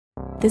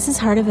This is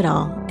Heart of It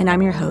All, and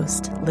I'm your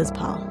host, Liz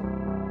Paul.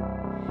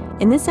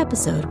 In this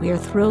episode, we are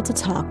thrilled to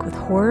talk with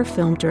horror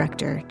film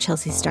director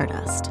Chelsea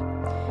Stardust.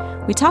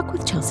 We talk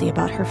with Chelsea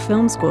about her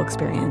film school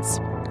experience,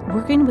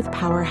 working with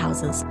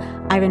powerhouses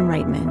Ivan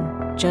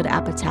Reitman, Judd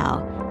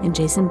Apatow, and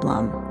Jason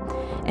Blum,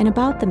 and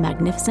about the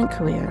magnificent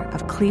career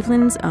of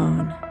Cleveland's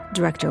own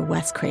director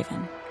Wes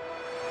Craven.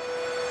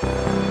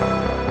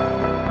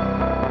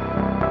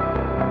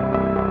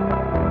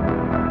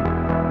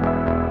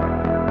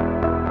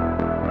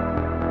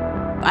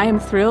 I am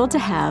thrilled to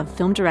have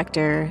film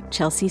director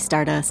Chelsea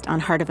Stardust on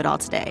Heart of It All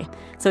today.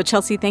 So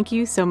Chelsea, thank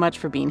you so much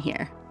for being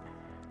here.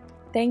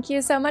 Thank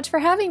you so much for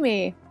having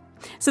me.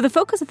 So the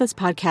focus of this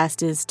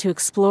podcast is to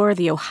explore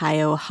the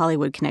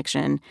Ohio-Hollywood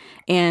connection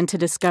and to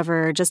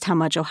discover just how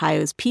much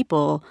Ohio's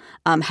people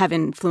have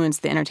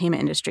influenced the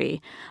entertainment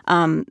industry.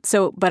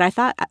 But I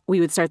thought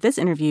we would start this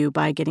interview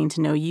by getting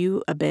to know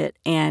you a bit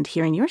and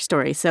hearing your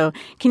story. So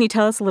can you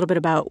tell us a little bit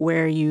about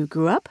where you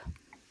grew up?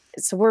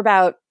 So we're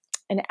about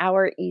an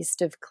hour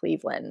east of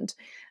Cleveland,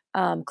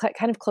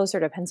 kind of closer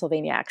to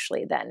Pennsylvania,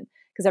 actually, then.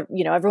 Because,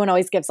 everyone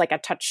always gives like a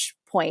touch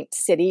point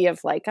city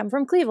of like, I'm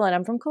from Cleveland,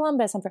 I'm from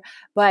Columbus,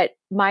 but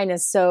mine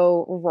is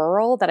so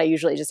rural that I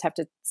usually just have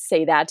to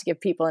say that to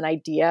give people an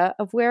idea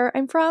of where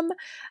I'm from.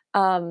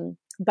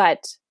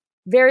 But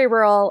very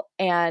rural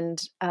and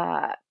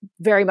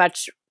very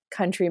much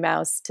country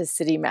mouse to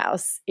city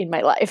mouse in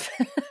my life.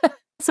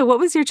 So what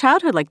was your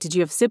childhood like? Did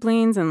you have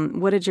siblings,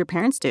 and what did your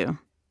parents do?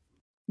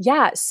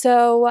 Yeah,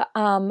 so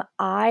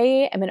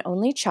I am an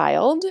only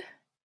child,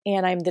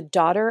 and I'm the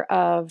daughter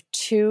of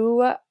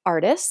two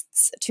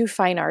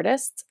fine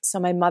artists. So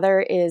my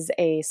mother is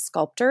a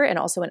sculptor and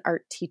also an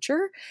art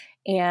teacher,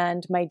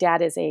 and my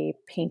dad is a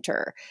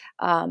painter.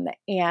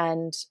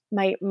 And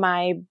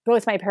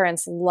both my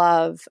parents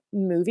love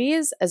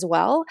movies as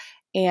well.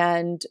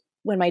 And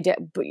when my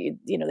dad,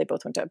 they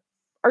both went to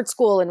art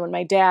school, and when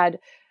my dad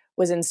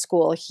was in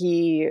school,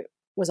 he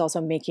was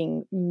also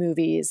making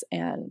movies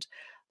and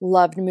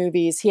loved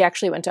movies. He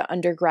actually went to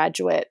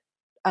undergraduate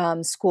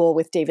school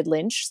with David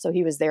Lynch. So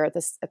he was there at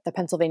the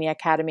Pennsylvania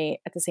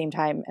Academy at the same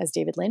time as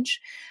David Lynch.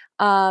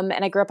 And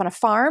I grew up on a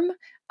farm,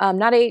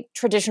 not a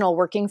traditional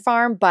working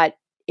farm, but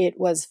it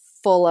was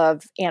full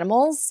of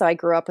animals. So I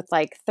grew up with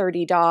like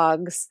 30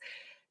 dogs,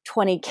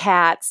 20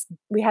 cats.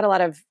 We had a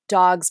lot of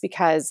dogs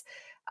because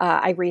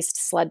I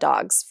raced sled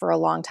dogs for a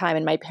long time,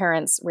 and my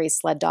parents raced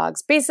sled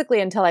dogs basically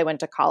until I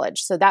went to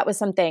college. So that was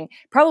something,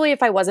 probably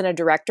if I wasn't a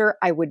director,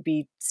 I would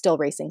be still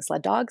racing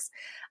sled dogs.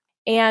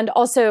 And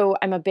also,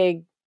 I'm a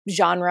big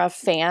genre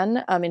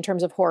fan in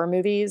terms of horror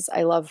movies.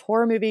 I love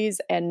horror movies,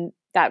 and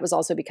that was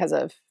also because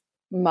of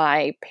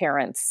my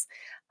parents.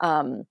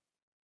 And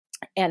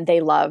they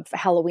love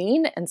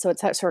Halloween, and so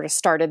it sort of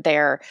started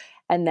there.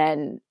 And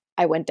then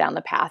I went down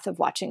the path of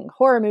watching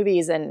horror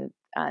movies, and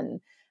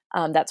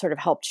that sort of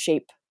helped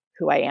shape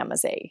who I am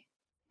as a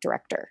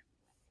director.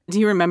 Do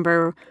you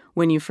remember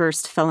when you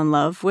first fell in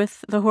love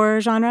with the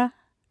horror genre?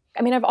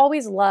 I mean, I've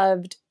always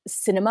loved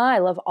cinema. I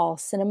love all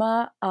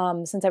cinema.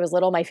 Since I was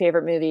little, my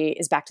favorite movie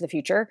is Back to the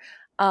Future.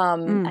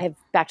 I have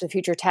Back to the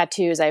Future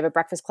tattoos. I have a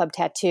Breakfast Club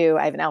tattoo.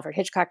 I have an Alfred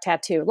Hitchcock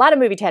tattoo. A lot of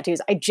movie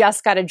tattoos. I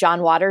just got a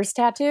John Waters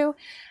tattoo.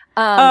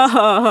 Yeah.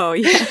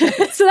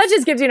 So that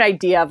just gives you an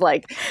idea of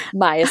like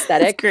my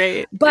aesthetic. That's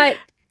great. But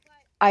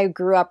I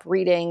grew up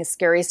reading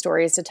Scary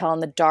Stories to Tell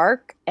in the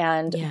Dark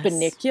and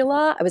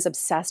Bunnicula. I was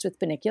obsessed with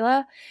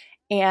Bunnicula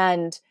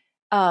and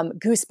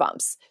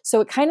Goosebumps.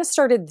 So it kind of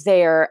started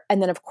there.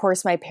 And then, of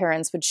course, my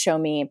parents would show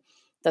me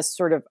the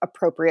sort of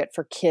appropriate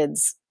for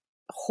kids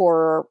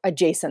horror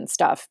adjacent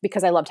stuff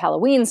because I loved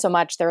Halloween so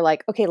much. They're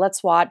like, okay,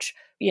 let's watch,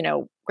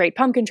 Great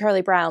Pumpkin,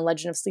 Charlie Brown,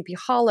 Legend of Sleepy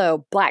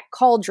Hollow, Black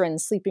Cauldron,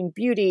 Sleeping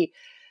Beauty.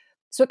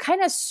 So it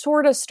kind of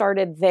sort of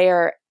started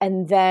there.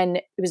 And then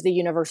it was the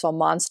Universal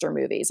monster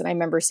movies. And I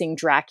remember seeing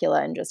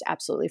Dracula and just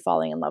absolutely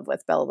falling in love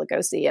with Bela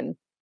Lugosi. And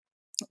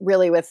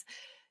really with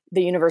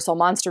the Universal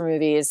monster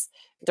movies,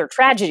 they're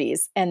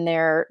tragedies. And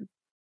there's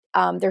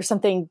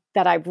something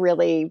that I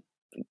really,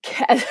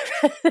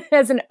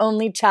 as an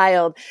only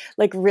child,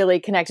 like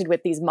really connected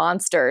with these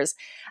monsters.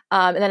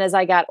 And then as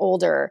I got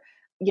older,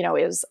 it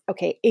was,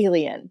 okay,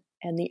 Alien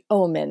and The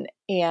Omen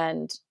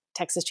and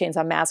Texas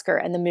Chainsaw Massacre,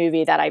 and the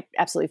movie that I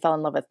absolutely fell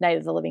in love with, Night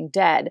of the Living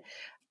Dead.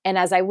 And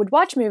as I would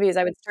watch movies,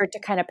 I would start to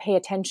kind of pay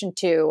attention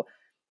to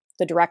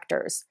the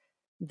directors,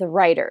 the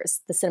writers,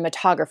 the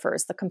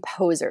cinematographers, the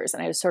composers,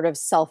 and I was sort of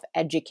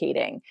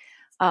self-educating.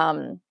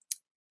 And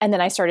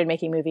then I started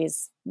making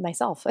movies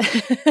myself.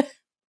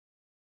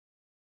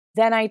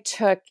 Then I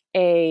took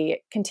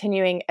a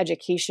continuing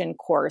education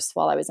course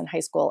while I was in high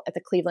school at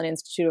the Cleveland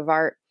Institute of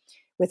Art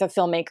with a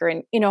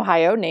filmmaker in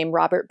Ohio named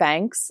Robert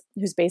Banks,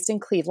 who's based in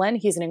Cleveland.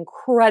 He's an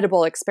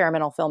incredible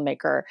experimental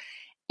filmmaker.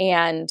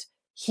 And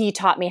he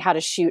taught me how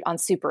to shoot on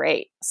Super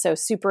 8. So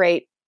Super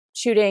 8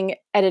 shooting,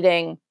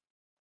 editing,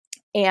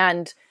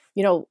 and,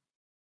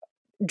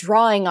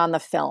 drawing on the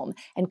film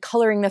and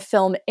coloring the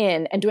film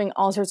in and doing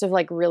all sorts of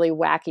like really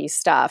wacky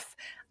stuff.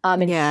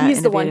 And he's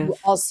innovative. The one who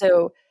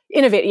also,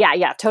 Innovate.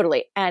 Yeah,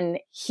 totally. And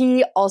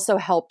he also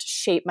helped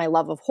shape my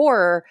love of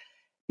horror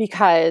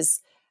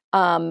because,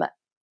 and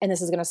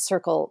this is going to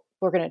circle,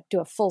 we're going to do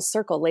a full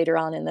circle later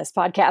on in this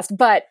podcast,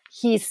 but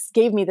he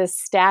gave me this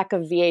stack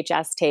of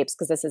VHS tapes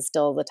because this is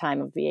still the time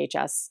of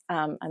VHS.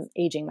 I'm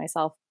aging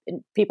myself.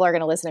 And people are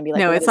going to listen and be like,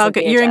 no, what it's is all a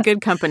good. VHS? You're in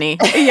good company.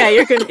 Yeah,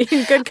 you're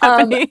in good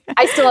company.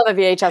 I still have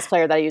a VHS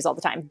player that I use all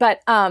the time, but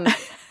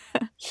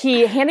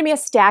he handed me a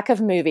stack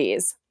of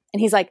movies and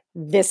he's like,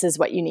 this is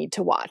what you need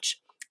to watch.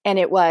 And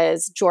it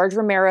was George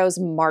Romero's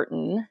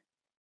Martin.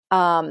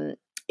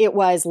 It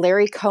was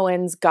Larry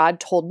Cohen's God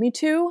Told Me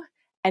To.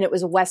 And it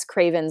was Wes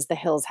Craven's The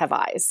Hills Have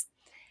Eyes.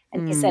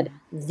 And he said,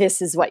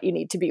 this is what you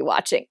need to be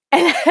watching.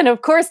 And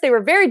of course, they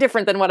were very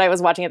different than what I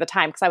was watching at the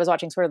time because I was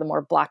watching sort of the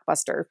more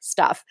blockbuster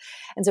stuff.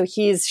 And so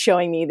he's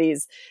showing me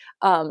these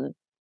more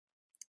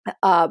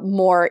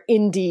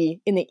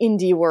indie, in the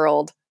indie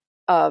world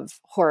of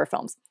horror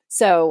films.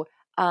 So,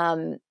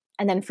 and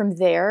then from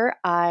there,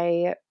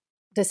 I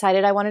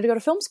decided I wanted to go to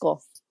film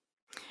school.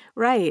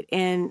 Right.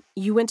 And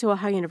you went to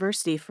Ohio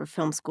University for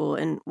film school.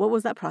 And what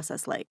was that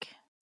process like?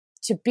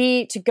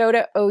 To go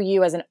to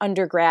OU as an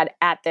undergrad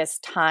at this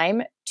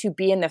time, to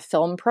be in the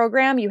film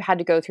program, you had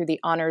to go through the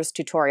Honors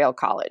Tutorial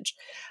College,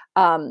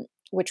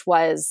 which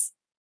was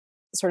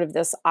sort of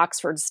this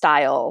Oxford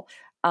style,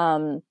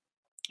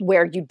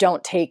 where you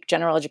don't take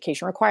general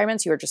education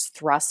requirements. You are just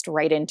thrust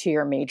right into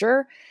your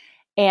major.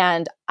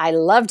 And I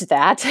loved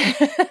that.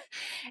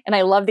 And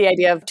I love the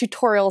idea of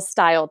tutorial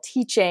style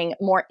teaching,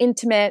 more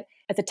intimate.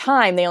 At the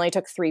time, they only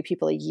took 3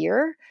 people a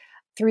year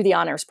through the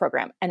honors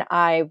program. And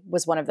I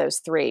was one of those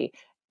 3.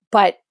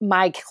 But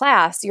my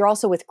class, you're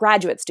also with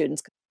graduate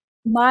students.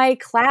 My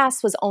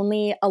class was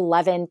only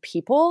 11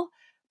 people,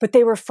 but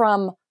they were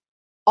from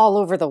all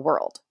over the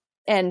world.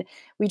 And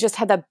we just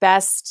had the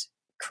best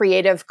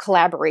creative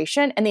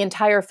collaboration. And the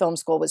entire film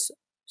school was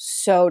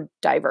so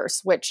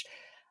diverse, which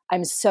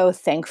I'm so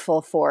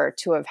thankful for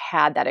to have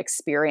had that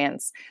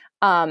experience.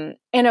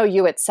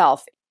 NOU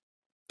itself.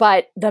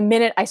 But the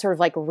minute I sort of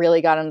like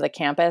really got onto the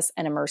campus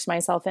and immersed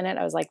myself in it,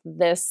 I was like,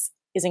 this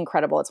is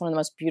incredible. It's one of the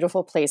most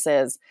beautiful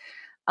places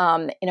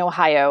in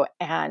Ohio.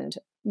 And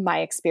my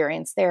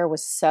experience there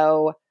was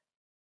so,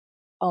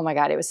 oh my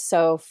God, it was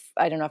so,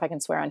 I don't know if I can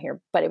swear on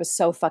here, but it was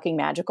so fucking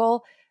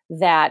magical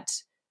that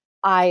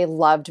I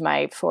loved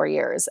my 4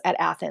 years at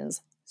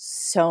Athens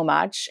so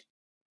much.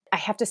 I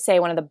have to say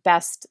one of the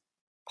best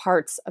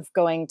parts of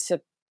going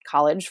to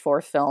college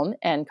for film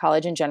and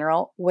college in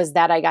general was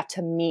that I got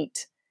to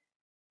meet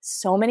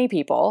so many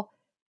people.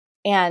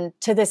 And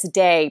to this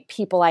day,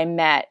 people I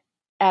met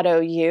at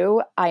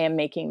OU, I am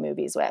making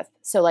movies with.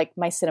 So like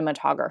my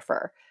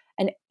cinematographer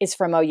and is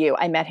from OU.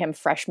 I met him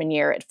freshman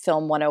year at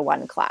Film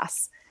 101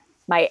 class.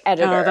 My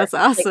editor. Oh, that's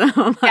awesome.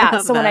 Like, yeah.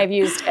 Someone I've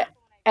used to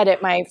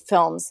edit my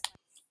films.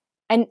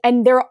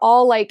 And they're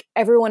all like,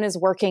 everyone is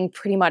working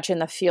pretty much in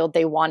the field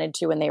they wanted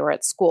to when they were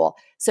at school.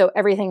 So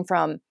everything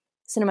from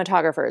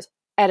cinematographers,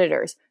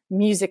 editors,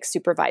 music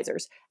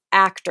supervisors,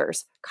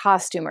 actors,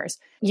 costumers,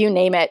 you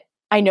name it.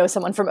 I know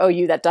someone from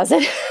OU that does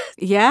it.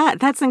 Yeah,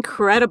 that's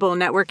incredible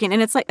networking.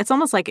 And it's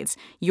almost like it's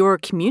your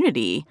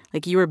community.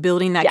 Like you were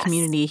building that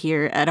community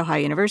here at Ohio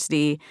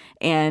University,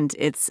 and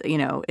it's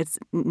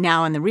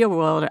now in the real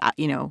world,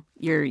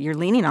 you're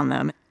leaning on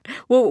them.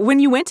 Well, when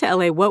you went to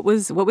LA, what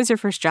was your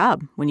first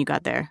job when you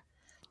got there?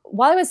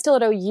 While I was still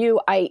at OU,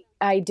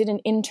 I did an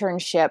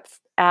internship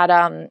at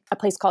a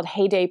place called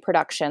Heyday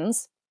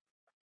Productions.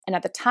 And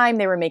at the time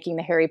they were making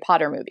the Harry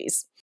Potter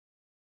movies.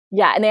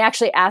 Yeah. And they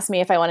actually asked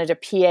me if I wanted to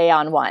PA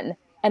on one.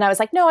 And I was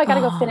like, no, I got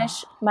to go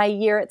finish my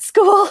year at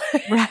school.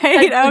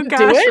 Right. Oh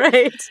gosh,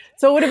 right.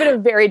 So it would have been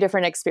a very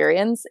different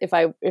experience if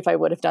I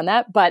would have done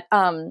that. But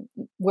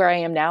where I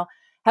am now.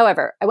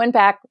 However, I went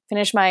back,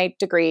 finished my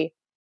degree,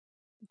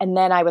 and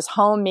then I was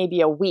home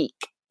maybe a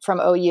week from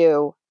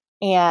OU.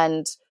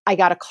 And I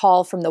got a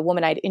call from the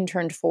woman I'd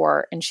interned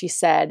for. And she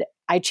said,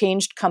 I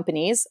changed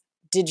companies.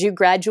 Did you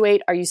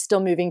graduate? Are you still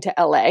moving to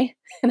LA?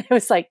 And I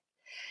was like,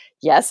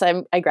 yes,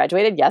 I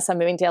graduated. Yes, I'm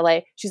moving to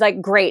LA. She's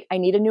like, great. I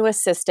need a new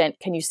assistant.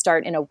 Can you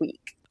start in a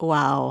week?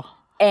 Wow.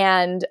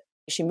 And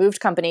she moved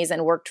companies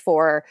and worked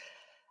for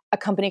a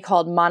company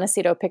called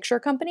Montecito Picture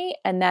Company.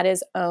 And that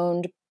is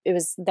it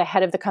was the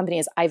head of the company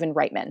is Ivan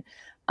Reitman.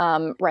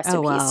 Rest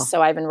in peace. Wow.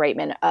 So Ivan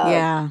Reitman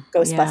of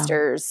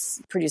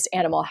Ghostbusters, produced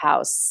Animal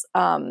House,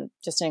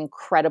 just an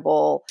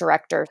incredible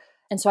director.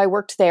 And so I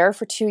worked there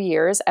for 2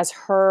 years as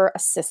her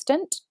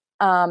assistant,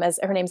 as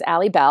her name's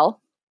Allie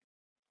Bell.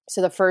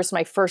 So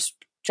my first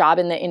job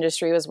in the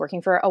industry was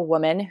working for a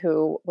woman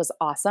who was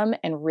awesome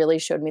and really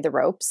showed me the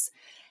ropes.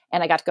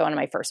 And I got to go on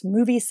my first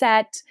movie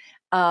set,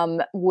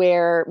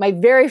 where my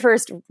very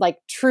first like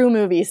true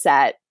movie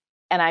set.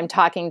 And I'm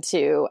talking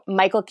to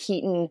Michael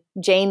Keaton,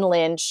 Jane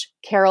Lynch,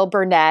 Carol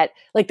Burnett.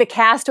 Like the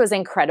cast was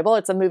incredible.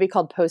 It's a movie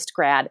called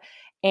Postgrad.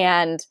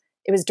 And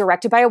it was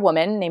directed by a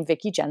woman named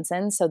Vicki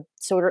Jensen. So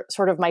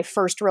sort of my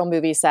first real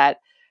movie set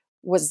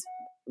was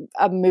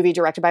a movie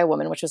directed by a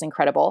woman, which was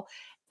incredible.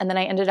 And then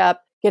I ended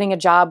up getting a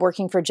job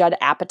working for Judd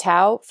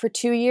Apatow for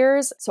 2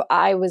 years. So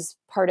I was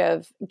part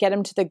of Get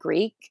Him to the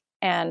Greek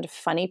and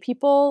Funny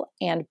People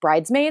and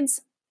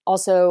Bridesmaids.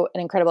 Also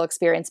an incredible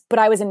experience. But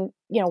I was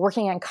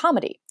working on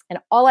comedy, and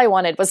all I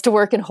wanted was to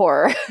work in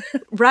horror.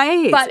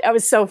 Right. But I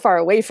was so far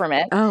away from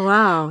it. Oh,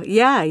 wow.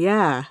 Yeah,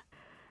 yeah.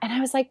 And I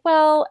was like,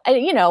 well,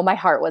 my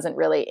heart wasn't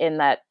really in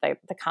the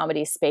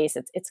comedy space.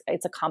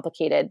 It's a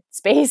complicated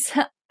space.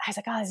 I was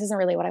like, oh, this isn't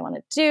really what I want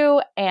to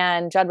do.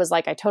 And Judd was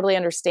like, I totally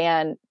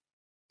understand,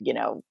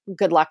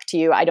 good luck to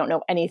you. I don't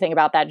know anything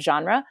about that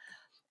genre.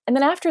 And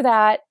then after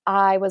that,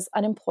 I was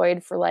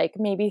unemployed for like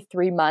maybe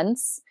 3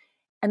 months.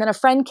 And then a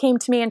friend came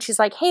to me and she's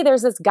like, hey,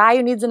 there's this guy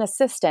who needs an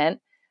assistant.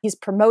 He's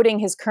promoting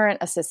his current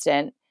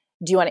assistant.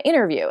 Do you want to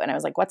interview? And I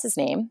was like, what's his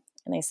name?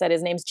 And they said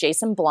his name's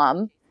Jason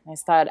Blum. And I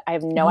thought, I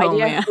have no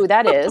idea who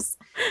that is.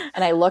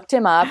 And I looked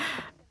him up,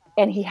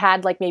 and he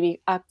had like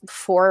maybe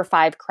 4 or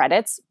 5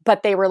 credits,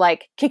 but they were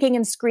like Kicking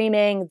and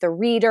Screaming, The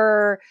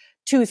Reader,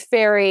 Tooth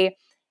Fairy,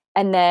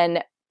 and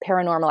then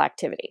Paranormal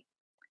Activity.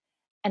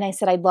 And I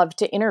said, I'd love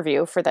to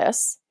interview for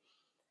this.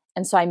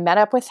 And so I met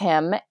up with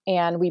him,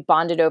 and we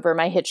bonded over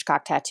my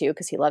Hitchcock tattoo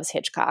because he loves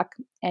Hitchcock.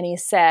 And he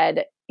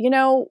said,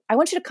 I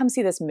want you to come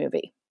see this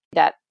movie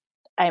that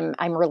I'm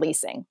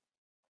releasing.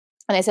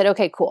 And I said,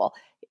 okay, cool.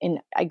 And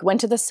I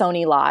went to the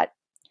Sony lot,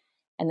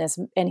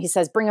 and he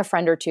says, bring a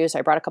friend or two. So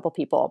I brought a couple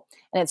people,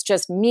 and it's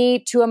just me,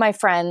 2 of my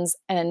friends,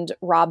 and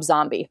Rob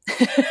Zombie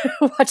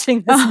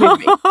watching this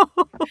movie.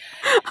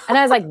 And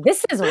I was like,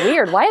 this is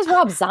weird. Why is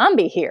Rob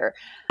Zombie here?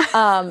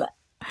 The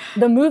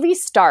movie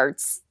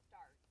starts,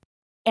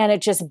 and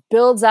it just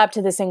builds up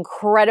to this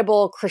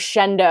incredible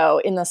crescendo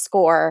in the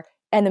score,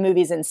 and the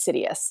movie's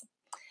Insidious.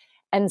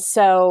 And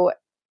so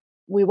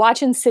we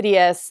watch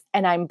Insidious,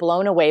 and I'm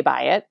blown away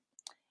by it.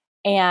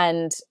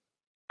 And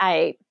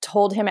I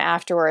told him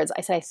afterwards,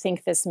 I said, I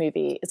think this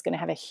movie is going to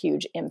have a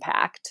huge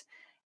impact,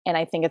 and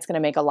I think it's going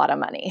to make a lot of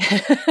money.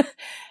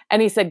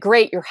 And he said,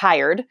 great, you're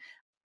hired.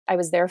 I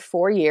was there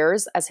 4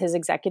 years as his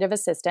executive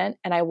assistant,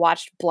 and I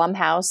watched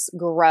Blumhouse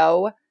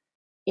grow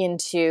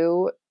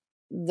into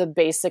the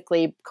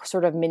basically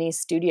sort of mini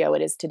studio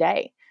it is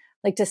today.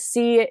 Like, to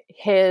see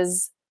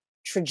his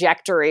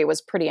trajectory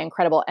was pretty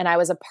incredible. And I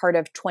was a part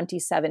of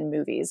 27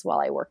 movies while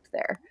I worked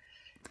there.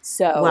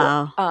 So,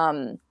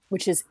 wow.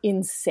 Which is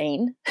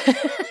insane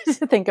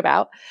to think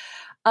about.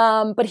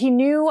 But he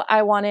knew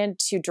I wanted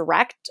to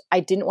direct. I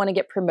didn't want to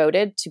get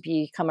promoted to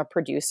become a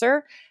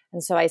producer.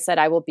 And so I said,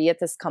 I will be at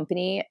this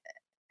company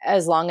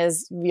as long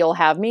as you'll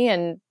have me,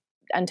 and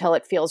until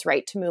it feels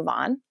right to move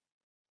on.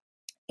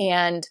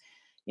 And,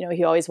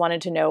 he always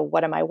wanted to know,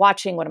 what am I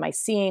watching? What am I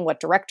seeing?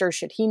 What director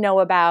should he know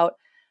about?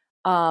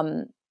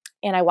 And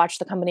I watched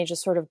the company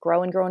just sort of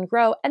grow and grow and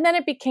grow. And then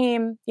it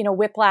became,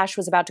 Whiplash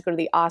was about to go to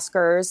the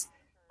Oscars.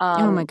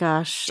 Oh my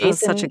gosh. That was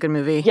such a good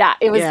movie. Yeah,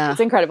 it's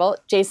incredible.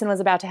 Jason was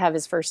about to have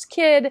his first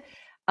kid.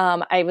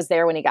 I was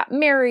there when he got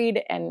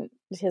married, and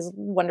his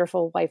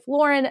wonderful wife,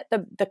 Lauren.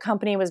 The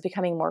company was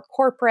becoming more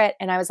corporate,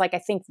 and I was like, I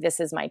think this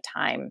is my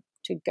time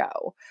to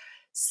go.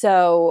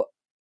 So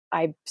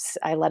I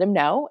let him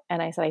know,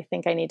 and I said, I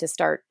think I need to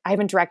start. I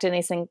haven't directed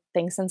anything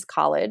since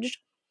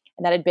college,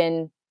 and that had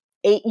been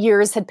 8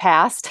 years had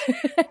passed.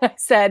 I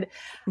said,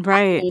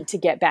 right. I need to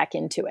get back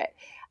into it.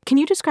 Can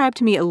you describe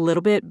to me a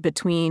little bit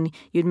between,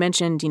 you'd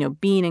mentioned,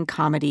 being in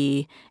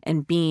comedy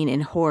and being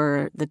in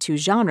horror, the 2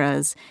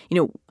 genres,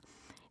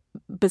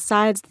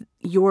 besides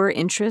your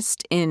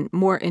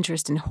more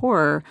interest in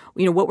horror,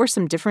 what were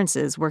some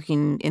differences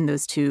working in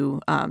those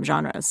 2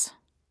 genres?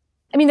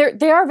 I mean,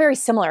 they are very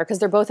similar because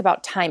they're both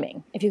about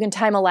timing. If you can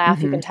time a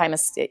laugh, you can time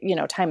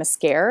a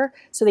scare.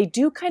 So they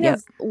do kind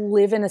of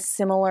live in a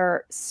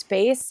similar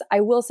space. I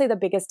will say the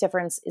biggest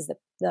difference is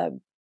the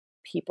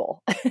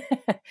people.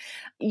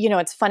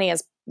 It's funny,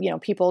 as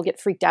people get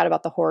freaked out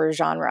about the horror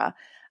genre,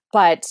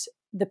 but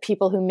the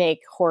people who make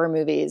horror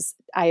movies,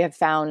 I have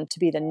found to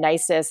be the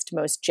nicest,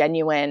 most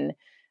genuine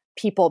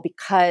people,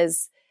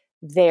 because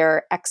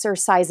they're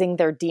exercising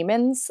their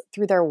demons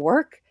through their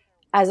work,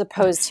 as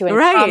opposed to in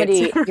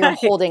comedy, you're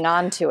holding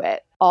on to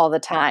it all the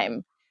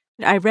time.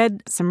 I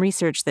read some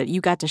research that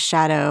you got to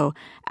shadow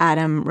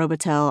Adam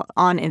Robitel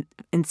on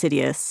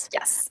Insidious.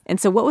 Yes.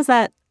 And so what was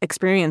that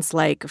experience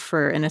like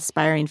for an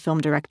aspiring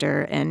film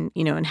director, and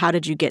how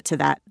did you get to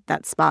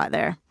that spot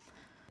there?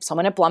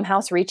 Someone at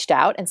Blumhouse reached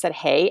out and said,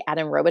 hey,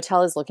 Adam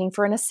Robitel is looking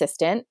for an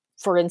assistant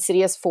for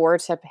Insidious 4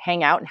 to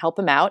hang out and help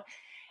him out.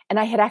 And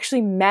I had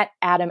actually met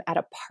Adam at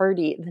a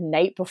party the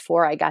night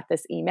before I got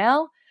this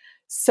email.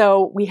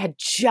 So we had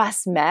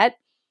just met.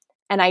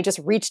 And I just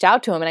reached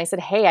out to him and I said,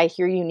 hey, I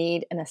hear you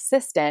need an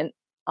assistant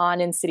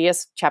on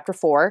Insidious Chapter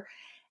 4.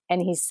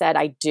 And he said,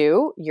 I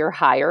do. You're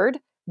hired.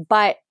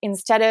 But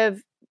instead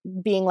of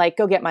being like,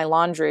 go get my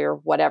laundry or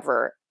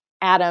whatever,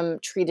 Adam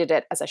treated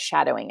it as a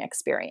shadowing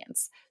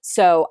experience.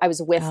 So I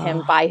was with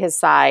him by his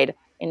side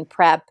in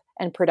prep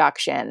and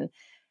production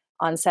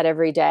on set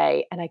every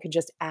day. And I could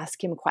just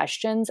ask him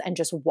questions and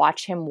just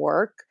watch him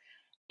work.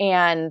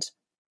 And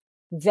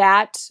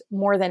that,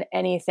 more than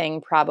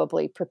anything,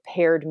 probably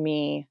prepared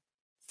me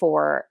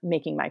for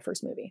making my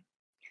first movie.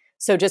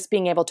 So just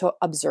being able to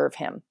observe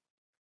him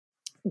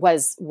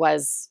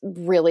was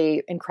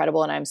really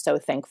incredible. And I'm so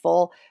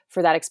thankful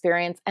for that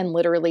experience. And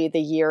literally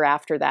the year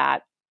after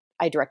that,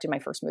 I directed my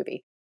first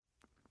movie.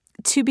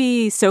 To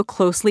be so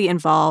closely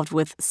involved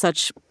with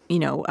such,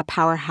 a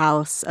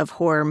powerhouse of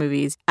horror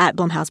movies at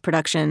Blumhouse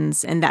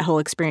Productions and that whole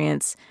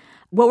experience,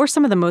 what were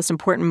some of the most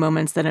important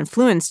moments that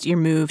influenced your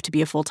move to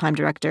be a full-time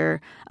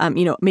director,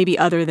 maybe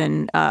other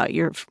than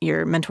your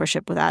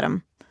mentorship with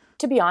Adam?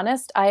 To be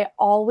honest, I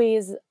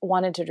always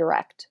wanted to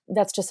direct.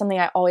 That's just something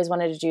I always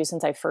wanted to do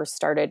since I first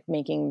started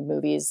making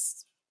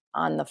movies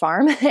on the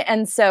farm.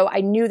 And so I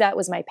knew that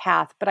was my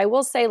path. But I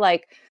will say,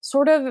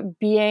 sort of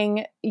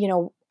being,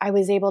 I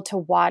was able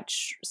to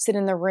sit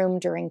in the room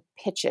during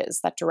pitches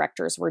that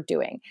directors were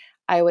doing.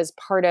 I was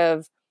part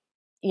of,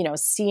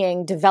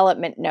 seeing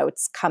development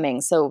notes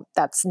coming. So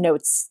that's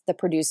notes the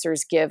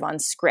producers give on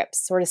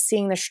scripts, sort of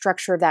seeing the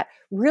structure of that,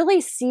 really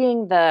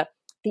seeing the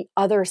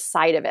other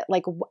side of it,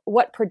 like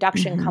what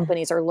production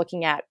companies are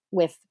looking at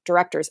with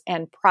directors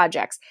and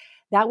projects.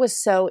 That was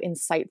so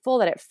insightful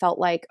that I felt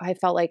like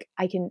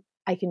I can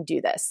do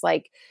this.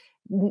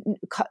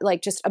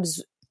 Just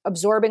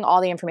absorbing all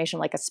the information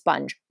like a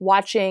sponge,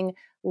 watching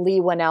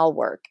Lee Winnell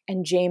work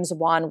and James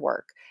Wan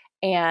work,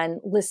 and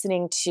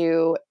listening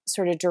to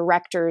sort of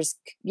directors,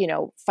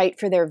 fight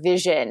for their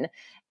vision,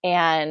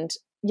 and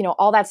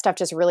all that stuff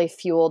just really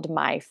fueled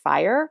my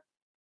fire.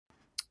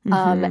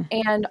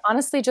 And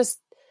honestly, just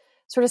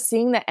sort of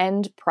seeing the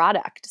end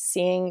product,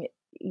 seeing,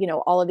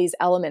 all of these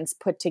elements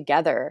put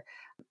together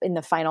in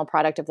the final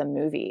product of the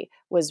movie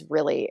was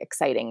really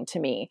exciting to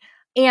me.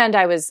 And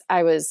I was,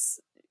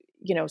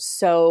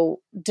 so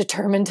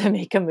determined to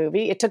make a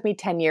movie. It took me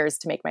 10 years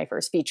to make my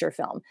first feature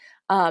film.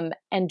 And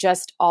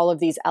just all of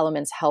these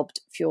elements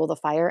helped fuel the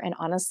fire. And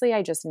honestly,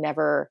 I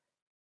never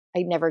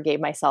gave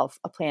myself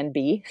a plan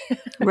B.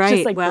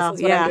 Right. Just this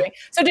is what I'm doing.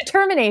 So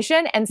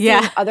determination and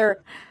seeing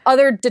other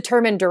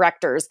determined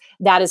directors,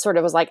 that is sort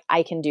of was like,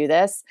 I can do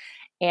this.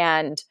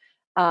 And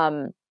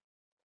once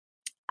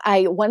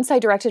I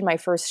directed my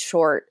first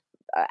short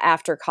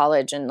after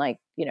college and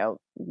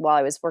while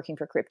I was working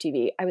for Crip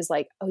TV, I was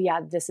like, oh yeah,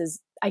 this is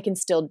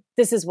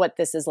what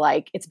this is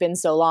like. It's been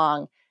so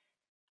long.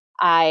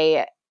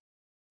 I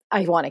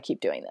want to keep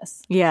doing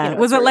this. Yeah.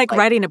 Was it like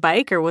riding a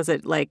bike, or was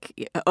it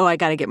like, oh, I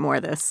got to get more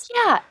of this?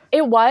 Yeah,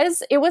 it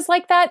was. It was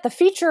like that. The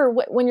feature,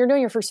 when you're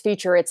doing your first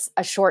feature, it's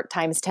a short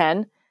times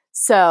 10.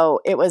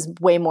 So it was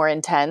way more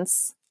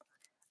intense.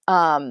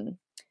 But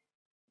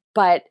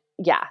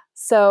yeah,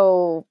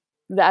 so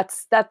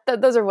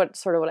those are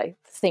what I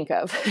think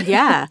of.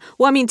 Yeah.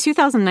 Well, I mean,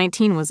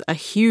 2019 was a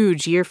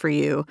huge year for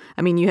you.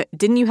 I mean, you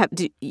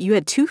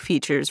had 2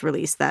 features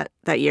released that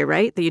year,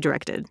 right? That you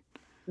directed.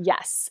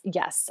 Yes.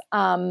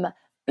 In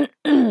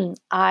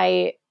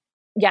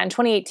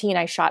 2018,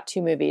 I shot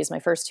 2 movies. My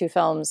first 2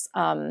 films.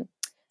 I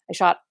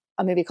shot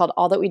a movie called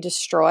All That We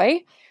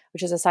Destroy,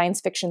 which is a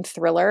science fiction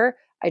thriller.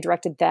 I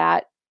directed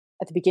that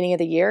at the beginning of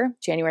the year,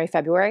 January,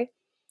 February.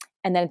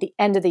 And then at the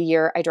end of the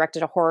year, I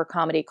directed a horror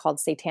comedy called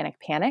Satanic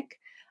Panic.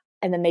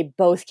 And then they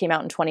both came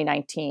out in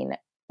 2019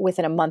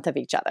 within a month of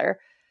each other.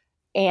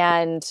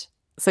 And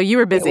so you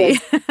were busy.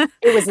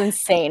 It was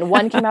insane.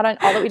 One came out on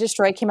All That We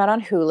Destroy came out on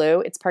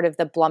Hulu. It's part of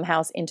the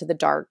Blumhouse Into the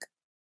Dark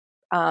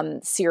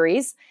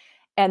series.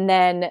 And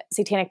then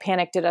Satanic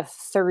Panic did a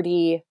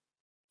 30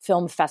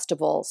 film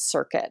festival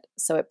circuit.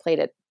 So it played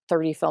at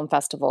 30 film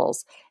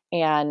festivals.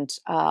 And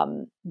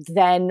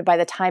then by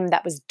the time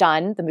that was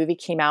done, the movie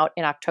came out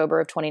in October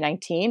of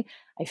 2019.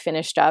 I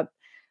finished up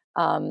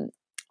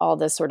all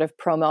the sort of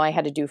promo I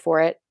had to do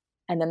for it.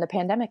 And then the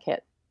pandemic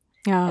hit.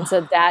 Oh. And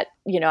so that,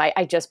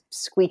 I just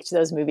squeaked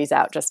those movies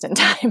out just in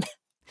time.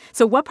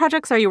 So what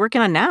projects are you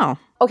working on now?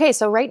 Okay,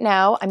 so right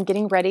now I'm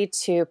getting ready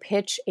to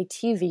pitch a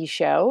TV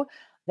show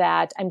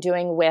that I'm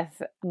doing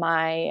with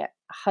my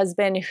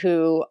husband,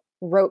 who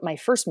wrote my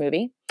first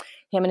movie.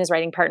 Him and his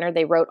writing partner,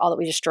 they wrote All That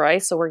We Destroy.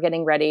 So we're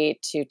getting ready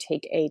to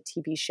take a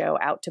TV show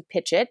out to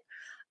pitch it.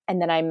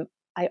 And then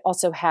I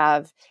also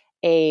have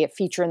a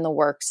feature in the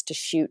works to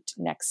shoot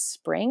next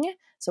spring.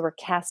 So we're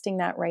casting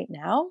that right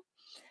now.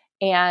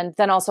 And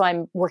then also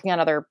I'm working on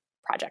other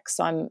projects.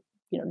 So I'm,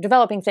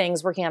 developing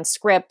things, working on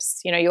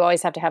scripts. You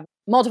always have to have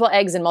multiple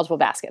eggs in multiple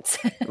baskets.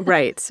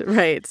 Right.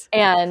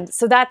 And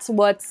so that's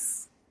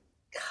what's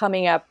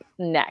coming up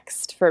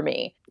next for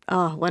me.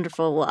 Oh,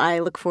 wonderful. Well, I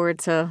look forward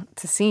to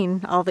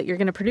seeing all that you're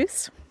going to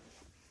produce.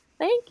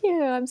 Thank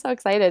you. I'm so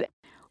excited.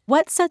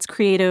 What sets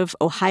creative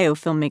Ohio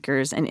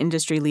filmmakers and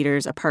industry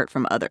leaders apart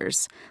from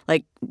others?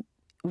 Like,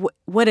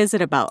 what is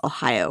it about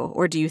Ohio?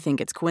 Or do you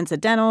think it's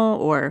coincidental?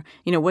 Or,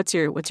 what's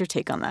your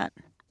take on that?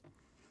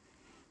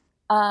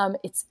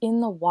 It's in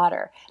the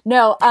water.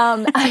 No,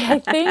 I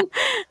think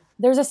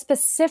there's a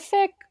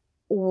specific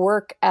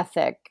work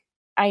ethic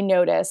I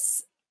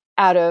notice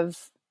out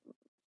of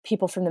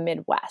people from the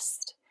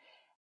Midwest.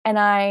 And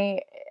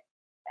I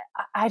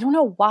don't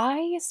know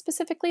why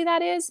specifically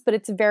that is, but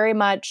it's very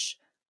much,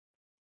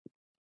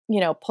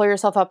 pull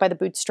yourself up by the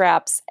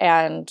bootstraps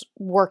and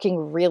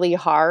working really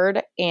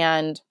hard.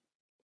 And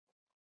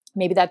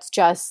maybe that's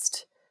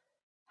just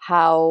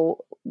how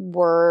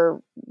we're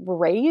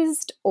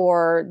raised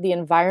or the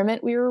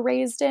environment we were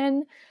raised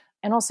in,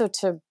 and also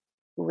to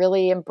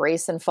really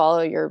embrace and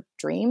follow your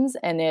dreams.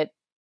 And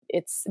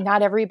it's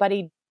not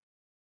everybody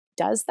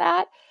does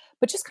that,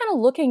 but just kind of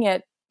looking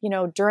at,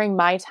 during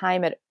my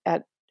time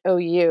at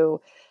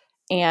OU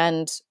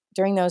and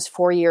during those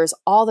 4 years,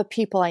 all the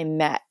people I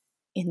met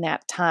in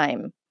that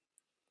time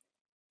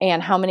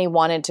and how many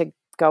wanted to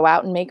go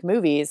out and make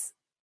movies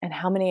and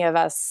how many of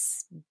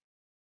us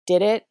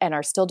did it and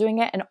are still doing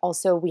it. And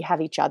also we have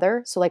each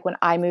other. So like when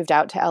I moved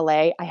out to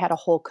LA, I had a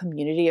whole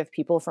community of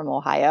people from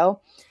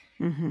Ohio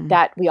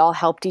that we all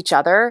helped each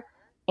other.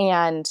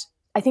 And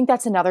I think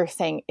that's another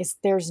thing is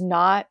there's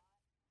not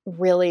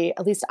really,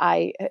 at least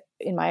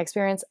in my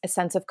experience, a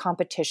sense of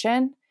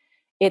competition.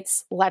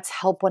 It's let's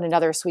help one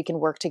another so we can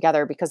work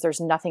together, because there's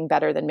nothing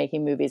better than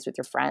making movies with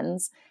your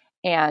friends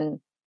and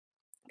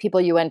people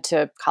you went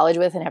to college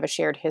with and have a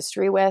shared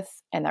history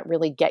with and that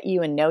really get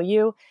you and know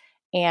you.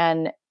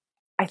 And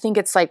I think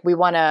it's like we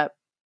want to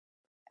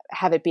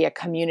have it be a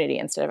community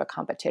instead of a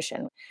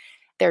competition.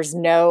 There's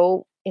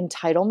no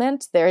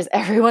entitlement.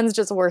 Everyone's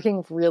just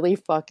working really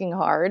fucking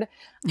hard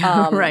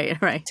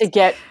right. to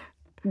get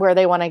where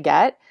they want to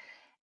get.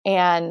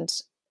 And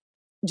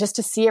just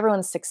to see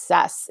everyone's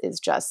success is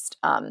just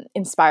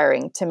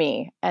inspiring to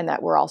me, and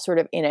that we're all sort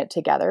of in it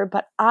together.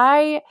 But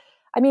I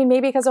mean,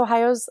 maybe because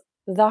Ohio's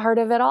the heart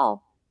of it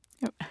all.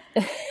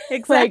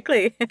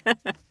 Exactly.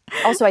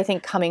 Also, I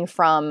think coming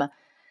from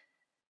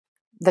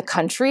the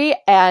country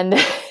and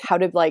how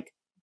to like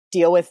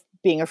deal with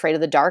being afraid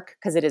of the dark,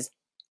 because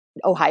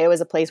Ohio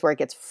is a place where it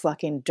gets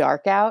fucking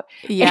dark out.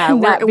 Yeah,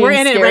 we're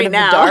in it right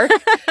now. Dark.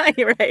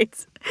 You're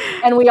right.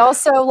 And we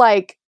also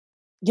like,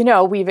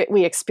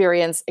 we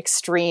experience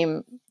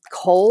extreme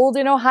cold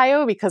in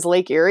Ohio because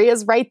Lake Erie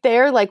is right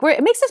there. Like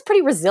it makes us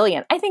pretty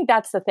resilient. I think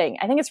that's the thing.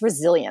 I think it's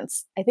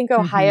resilience. I think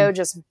Ohio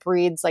just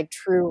breeds like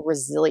true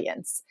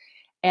resilience,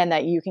 and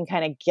that you can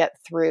kind of get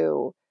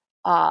through,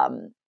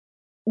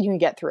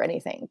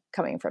 anything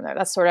coming from there.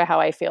 That's sort of how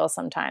I feel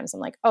sometimes. I'm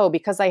like, oh,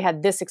 because I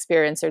had this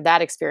experience or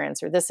that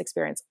experience or this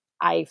experience,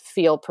 I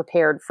feel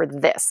prepared for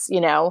this,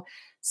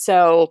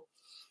 So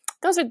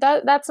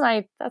that's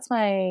my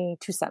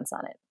 2 cents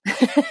on it.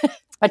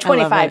 My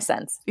 25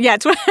 cents. Yeah.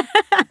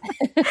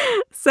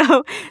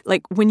 So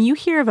like when you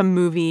hear of a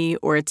movie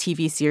or a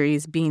TV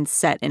series being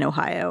set in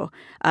Ohio,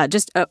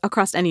 just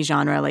across any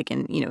genre, like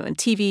in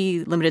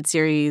TV, limited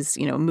series,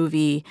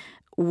 movie,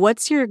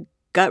 what's your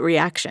gut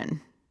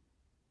reaction?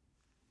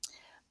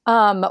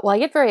 Well, I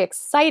get very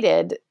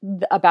excited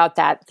about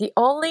that. The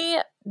only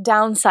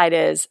downside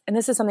is, and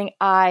this is something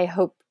I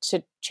hope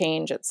to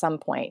change at some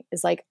point,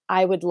 is like,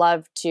 I would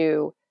love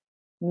to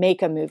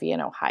make a movie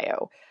in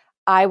Ohio.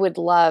 I would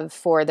love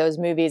for those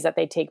movies that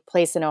they take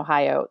place in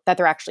Ohio, that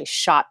they're actually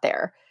shot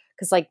there.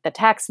 Because like the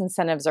tax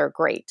incentives are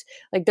great.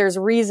 Like there's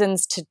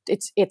reasons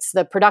it's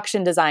the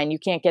production design. You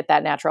can't get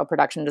that natural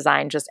production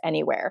design just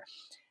anywhere.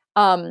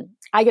 I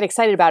get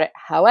excited about it.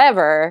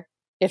 However,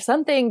 if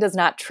something does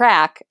not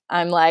track,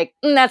 I'm like,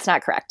 that's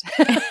not correct.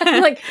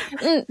 I'm like,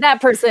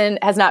 that person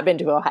has not been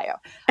to Ohio.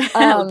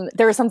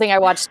 There was something I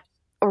watched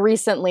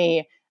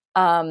recently.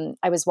 I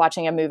was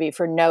watching a movie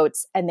for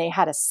notes, and they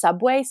had a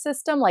subway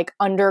system like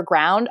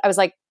underground. I was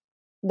like,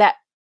 that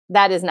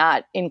is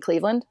not in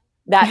Cleveland.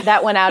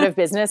 That went out of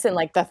business in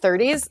like the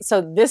 30s.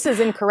 So this is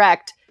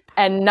incorrect,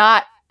 and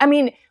not. I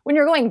mean, when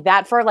you're going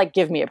that far, like,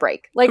 give me a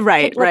break. Like,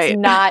 right.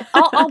 Not.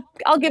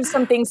 I'll give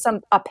something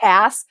a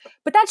pass,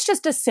 but that's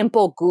just a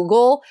simple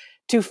Google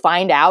to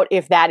find out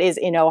if that is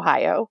in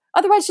Ohio.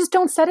 Otherwise, just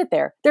don't set it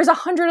there. There's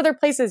 100 other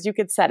places you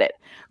could set it.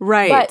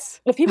 Right.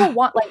 But if people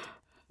want, like,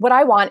 what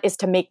I want is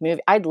to make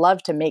movies. I'd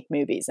love to make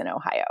movies in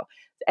Ohio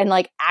and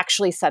like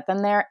actually set them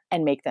there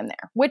and make them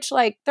there. Which,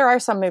 like, there are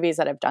some movies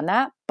that have done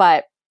that,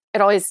 but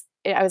I was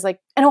like,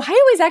 and Ohio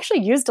is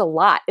actually used a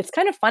lot. It's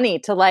kind of funny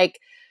to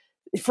like.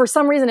 For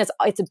some reason,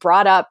 it's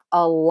brought up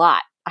a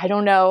lot. I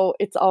don't know.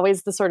 It's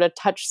always the sort of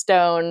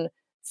touchstone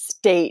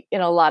state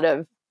in a lot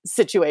of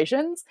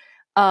situations.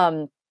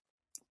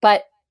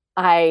 But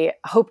I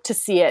hope to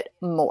see it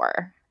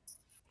more.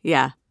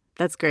 Yeah,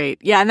 that's great.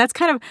 Yeah, and that's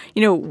kind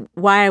of,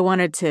 why I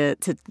wanted to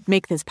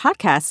make this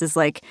podcast is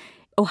like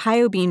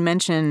Ohio being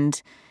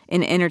mentioned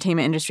in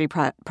entertainment industry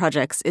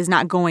projects is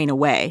not going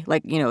away.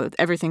 Like,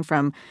 everything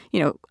from,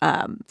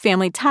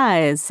 Family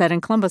Ties set in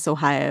Columbus,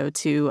 Ohio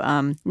to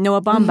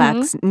Noah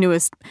Baumbach's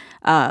newest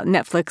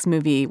Netflix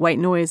movie, White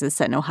Noise, is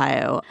set in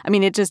Ohio. I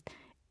mean, it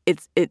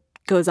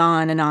goes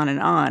on and on and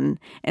on.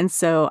 And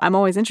so I'm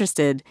always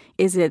interested,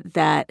 is it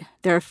that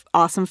there are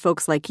awesome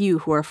folks like you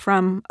who are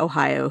from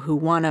Ohio who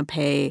want to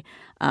pay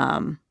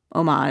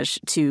homage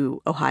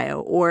to Ohio?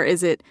 Or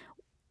is it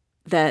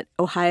that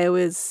Ohio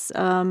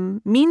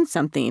means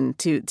something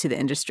to the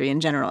industry in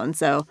general? And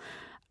so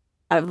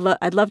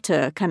I'd love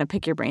to kind of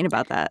pick your brain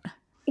about that.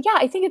 Yeah,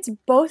 I think it's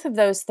both of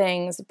those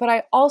things, but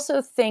I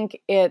also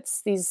think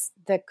it's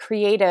the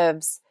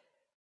creatives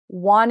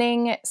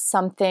wanting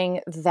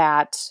something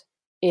that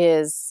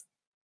is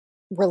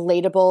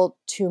relatable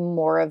to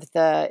more of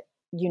the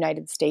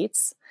United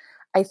States.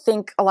 I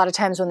think a lot of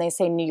times when they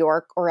say New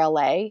York or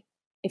LA,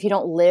 if you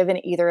don't live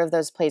in either of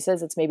those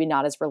places, it's maybe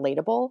not as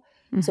relatable.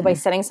 So by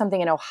setting something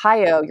in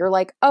Ohio, you're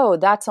like, oh,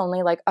 that's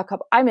only like a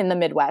couple. I'm in the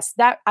Midwest.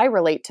 That I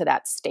relate to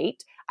that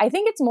state. I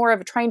think it's more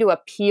of trying to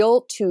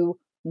appeal to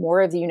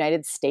more of the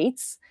United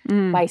States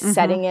by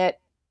setting it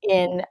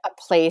in a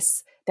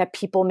place that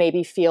people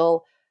maybe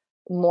feel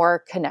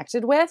more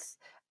connected with.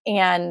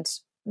 And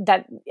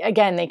that,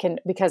 again, they can,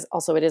 because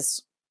also it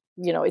is,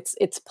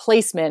 it's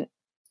placement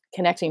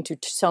connecting to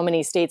so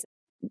many states.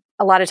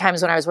 A lot of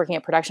times when I was working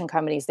at production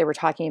companies, they were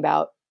talking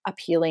about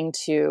appealing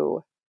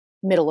to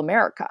Middle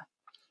America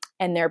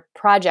and their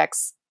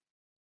projects,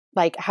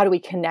 like, how do we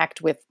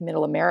connect with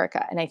Middle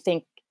America? And I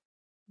think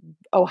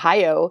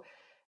Ohio,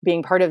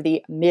 being part of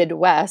the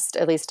Midwest,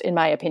 at least in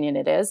my opinion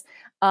it is,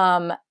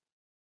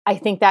 I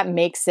think that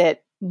makes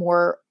it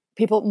more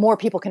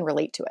people can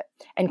relate to it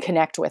and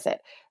connect with it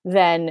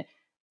than,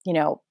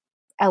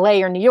 LA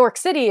or New York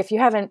City. If you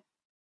haven't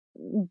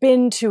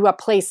been to a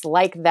place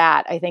like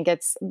that, I think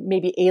it's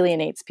maybe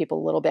alienates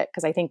people a little bit,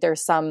 because I think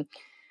there's some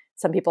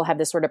people have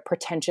this sort of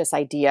pretentious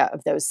idea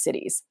of those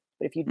cities.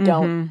 But if you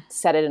don't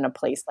set it in a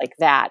place like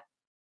that,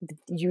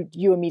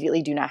 you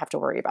immediately do not have to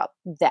worry about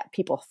that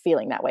people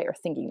feeling that way or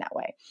thinking that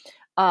way.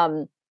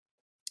 And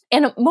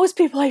most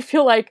people, I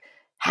feel like,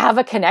 have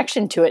a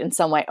connection to it in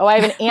some way. Oh, I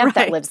have an aunt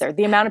that lives there.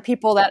 The amount of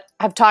people that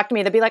have talked to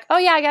me that be like, oh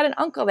yeah, I got an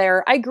uncle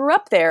there. I grew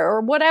up there,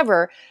 or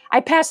whatever.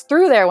 I pass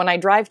through there when I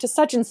drive to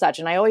such and such,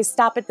 and I always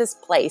stop at this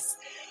place.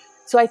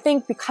 So I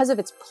think because of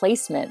its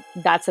placement,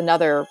 that's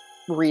another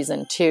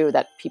reason too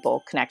that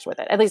people connect with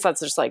it. At least that's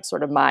just like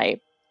sort of my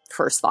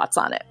first thoughts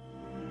on it.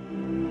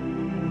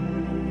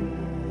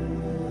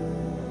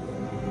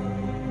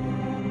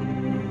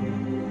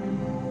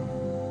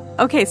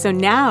 Okay, so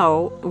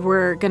now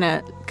we're going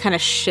to kind of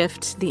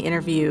shift the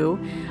interview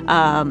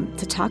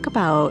to talk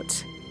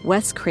about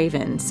Wes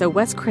Craven. So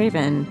Wes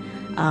Craven,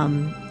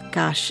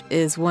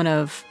 is one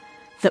of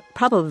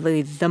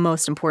probably the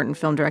most important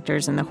film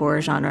directors in the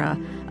horror genre,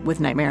 with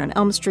Nightmare on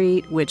Elm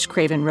Street, which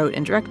Craven wrote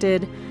and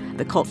directed,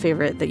 the cult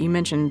favorite that you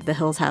mentioned, The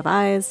Hills Have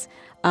Eyes,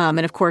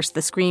 and of course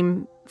the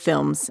Scream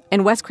films.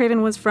 And Wes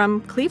Craven was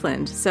from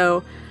Cleveland.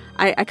 So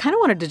I kind of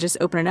wanted to just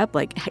open it up,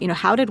 like,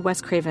 how did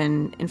Wes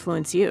Craven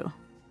influence you?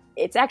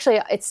 It's actually,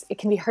 it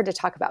can be hard to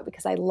talk about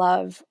because I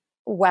love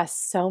Wes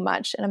so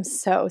much, and I'm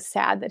so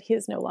sad that he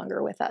is no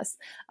longer with us,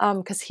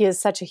 because he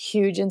is such a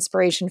huge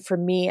inspiration for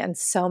me and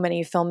so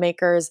many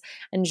filmmakers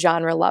and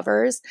genre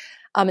lovers.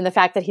 And the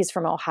fact that he's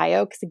from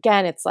Ohio, because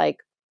again, it's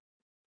like,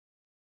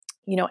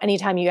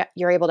 anytime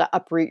you're able to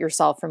uproot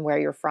yourself from where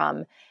you're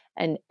from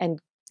and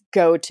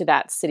go to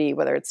that city,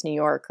 whether it's New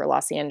York or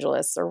Los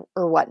Angeles or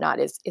whatnot,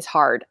 is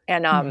hard.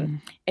 And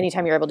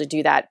anytime you're able to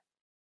do that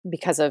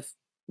because of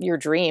your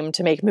dream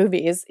to make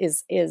movies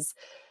is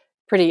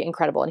pretty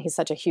incredible. And he's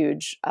such a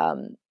huge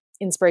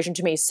inspiration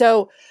to me.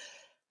 So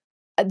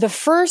the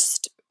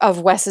first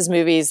of Wes's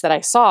movies that I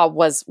saw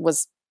was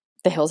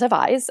The Hills Have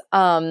Eyes,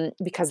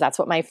 because that's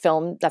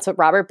what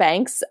Robert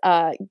Banks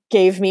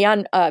gave me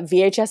on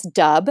VHS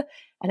dub.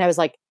 And I was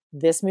like,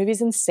 this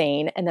movie's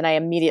insane. And then I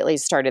immediately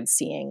started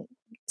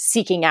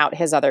seeking out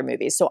his other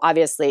movies. So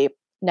obviously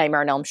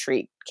Nightmare on Elm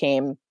Street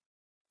came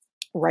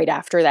right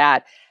after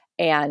that.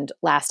 And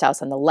Last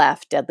House on the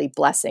Left, Deadly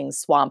Blessing,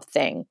 Swamp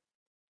Thing.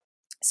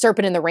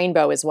 Serpent in the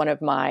Rainbow is one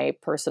of my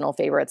personal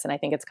favorites, and I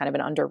think it's kind of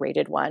an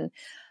underrated one.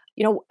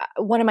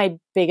 One of my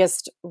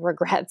biggest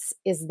regrets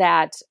is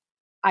that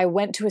I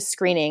went to a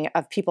screening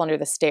of People Under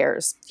the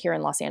Stairs here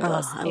in Los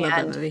Angeles. Oh, I love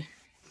that movie.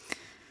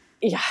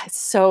 Yeah, it's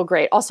so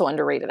great. Also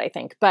underrated, I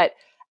think. But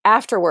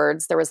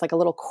afterwards, there was like a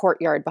little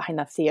courtyard behind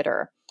the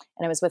theater,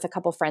 and I was with a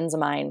couple friends of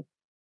mine.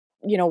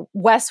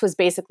 Wes was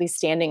basically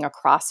standing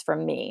across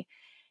from me.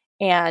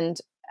 And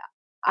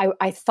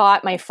I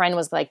thought my friend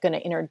was like going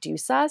to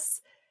introduce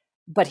us,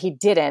 but he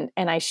didn't.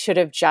 And I should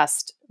have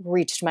just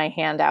reached my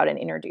hand out and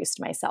introduced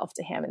myself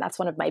to him. And that's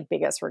one of my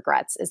biggest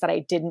regrets, is that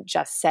I didn't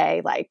just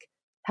say like,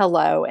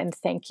 hello and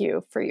thank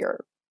you for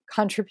your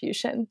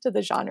contribution to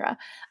the genre.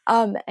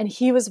 And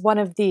he was one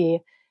of the,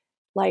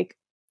 like,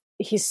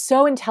 he's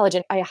so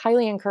intelligent. I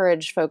highly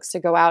encourage folks to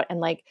go out and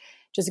like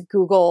just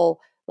Google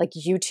like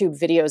YouTube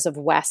videos of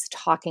Wes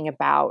talking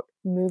about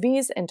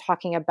movies and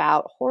talking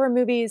about horror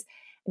movies.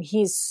 And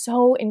he's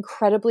so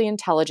incredibly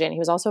intelligent. He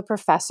was also a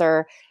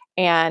professor,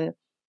 and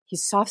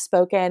he's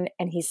soft-spoken,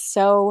 and he's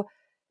so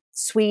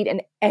sweet.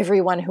 And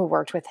everyone who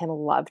worked with him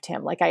loved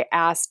him. Like, I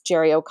asked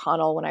Jerry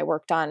O'Connell when I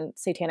worked on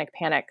Satanic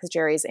Panic, because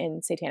Jerry's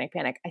in Satanic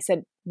Panic. I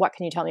said, what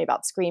can you tell me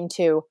about Scream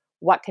 2?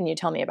 What can you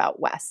tell me about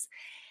Wes?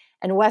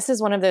 And Wes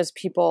is one of those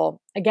people,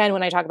 again,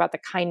 when I talk about the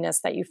kindness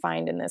that you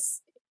find in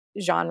this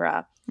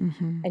genre,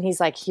 and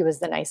he's like, he was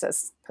the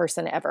nicest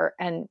person ever.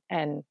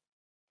 And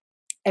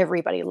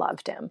everybody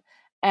loved him.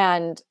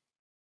 And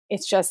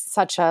it's just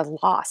such a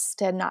loss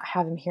to not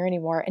have him here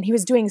anymore. And he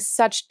was doing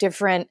such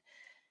different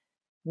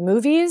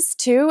movies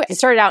too. He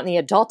started out in the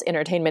adult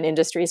entertainment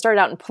industry. He started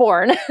out in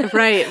porn.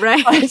 Right.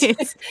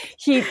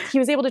 he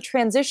was able to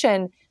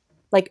transition,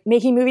 like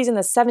making movies in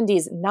the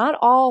 70s. Not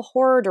all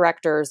horror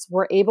directors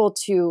were able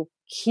to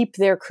keep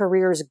their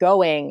careers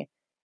going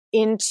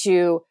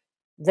into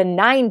the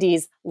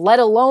 90s, let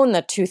alone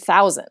the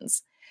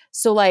 2000s.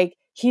 So like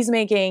he's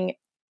making,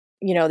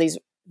 these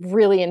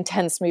really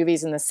intense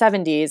movies in the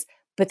 70s,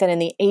 but then in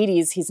the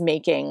 80s, he's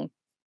making,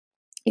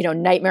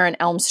 Nightmare on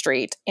Elm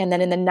Street. And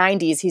then in the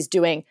 90s, he's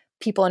doing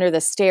People Under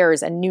the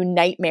Stairs and New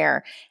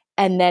Nightmare.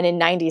 And then in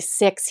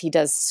 96, he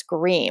does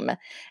Scream.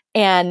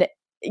 And,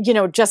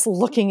 just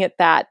looking at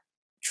that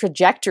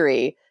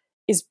trajectory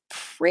is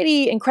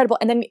pretty incredible.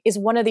 And then is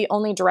one of the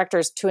only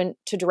directors to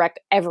direct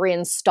every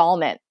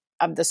installment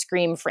of the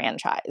Scream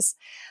franchise.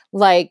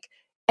 Like,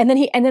 and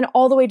then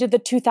all the way to the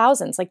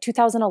 2000s, like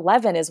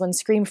 2011 is when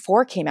Scream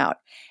 4 came out.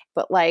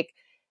 But like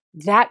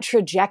that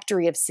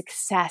trajectory of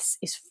success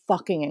is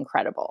fucking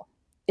incredible.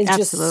 It's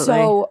Absolutely. just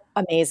so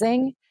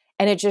amazing.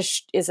 And it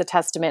just is a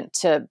testament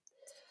to,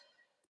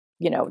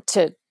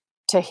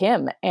 to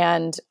him.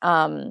 And,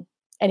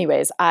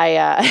 anyways,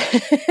 I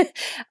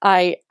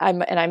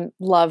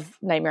love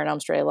Nightmare on Elm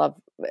Street. I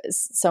love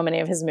so many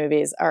of his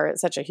movies are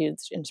such a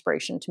huge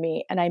inspiration to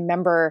me. And I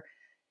remember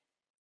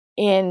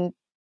in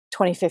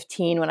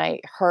 2015 when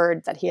I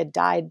heard that he had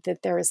died,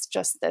 that there was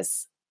just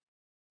this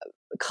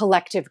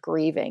collective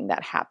grieving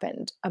that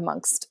happened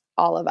amongst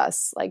all of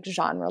us, like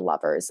genre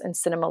lovers and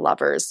cinema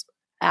lovers,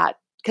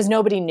 because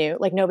nobody knew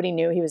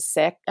he was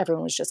sick.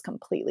 Everyone was just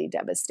completely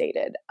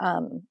devastated.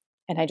 And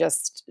I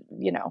just,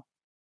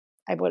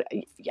 I would,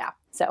 yeah.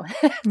 So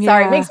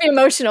sorry, it makes me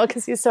emotional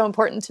because he's so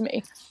important to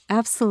me.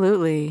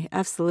 Absolutely.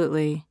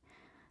 Absolutely.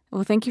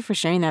 Well, thank you for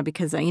sharing that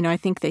because, I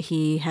think that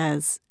he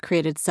has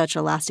created such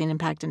a lasting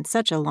impact and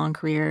such a long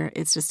career.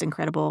 It's just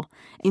incredible.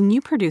 And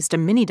you produced a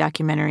mini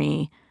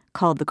documentary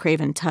called The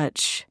Craven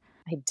Touch.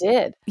 I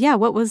did. Yeah.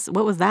 What was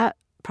that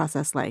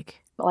process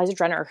like?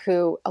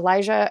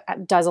 Elijah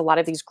does a lot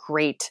of these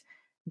great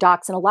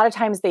docs, and a lot of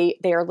times they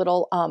are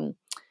little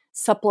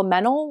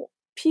supplemental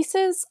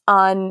pieces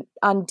on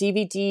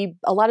DVD.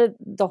 A lot of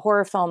the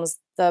horror films,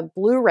 the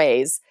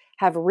Blu-rays,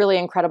 have really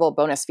incredible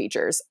bonus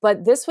features.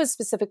 But this was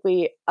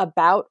specifically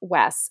about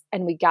Wes,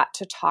 and we got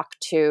to talk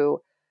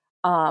to,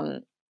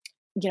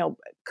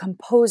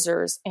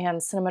 composers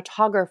and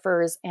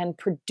cinematographers and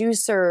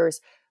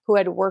producers who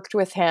had worked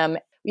with him.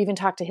 We even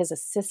talked to his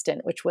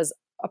assistant, which was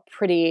a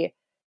pretty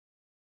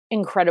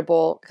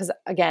incredible, because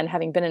again,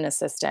 having been an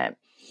assistant,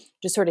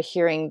 just sort of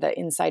hearing the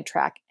inside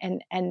track,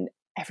 and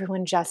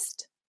everyone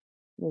just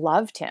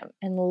loved him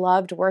and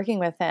loved working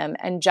with him,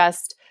 and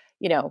just,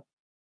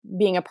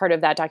 being a part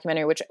of that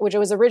documentary, which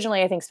was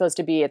originally, I think, supposed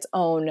to be its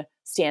own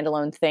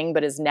standalone thing,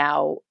 but is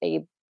now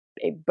a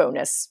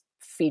bonus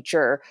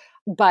feature.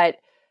 But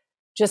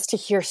just to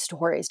hear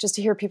stories, just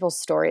to hear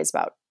people's stories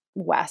about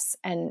Wes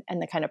and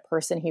the kind of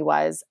person he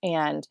was.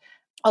 And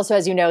also,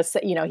 as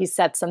he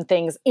said some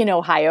things in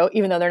Ohio,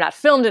 even though they're not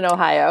filmed in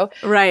Ohio.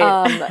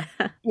 Right.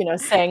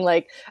 Saying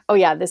like, oh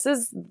yeah,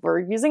 we're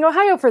using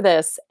Ohio for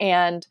this.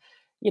 And,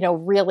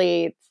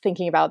 really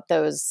thinking about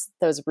those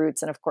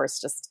roots. And of course,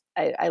 just,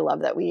 I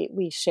love that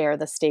we share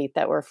the state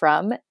that we're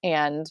from,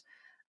 and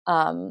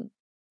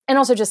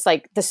also just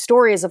like the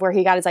stories of where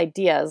he got his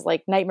ideas,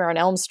 like Nightmare on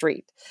Elm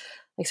Street,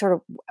 like sort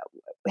of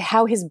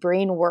how his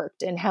brain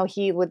worked and how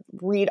he would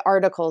read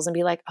articles and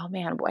be like, oh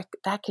man, boy,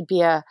 that could be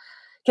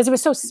because he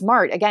was so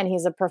smart. Again,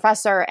 he's a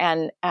professor,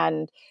 and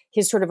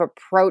his sort of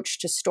approach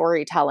to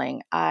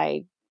storytelling,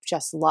 I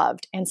just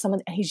loved. And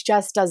he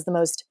just does the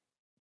most,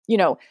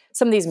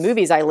 some of these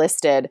movies I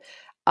listed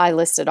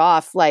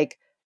off, like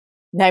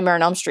Nightmare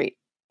on Elm Street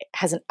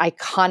has an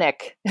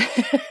iconic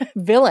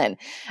villain.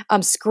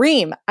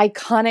 Scream,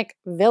 iconic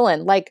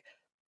villain. Like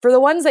for the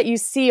ones that you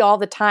see all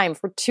the time,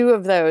 for two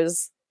of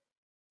those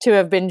to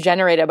have been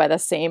generated by the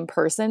same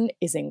person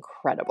is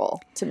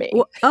incredible to me.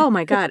 Well, oh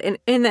my God.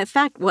 And that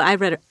fact, well, I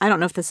read, I don't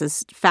know if this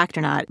is fact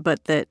or not,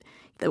 but that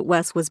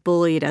Wes was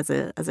bullied as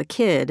a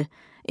kid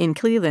in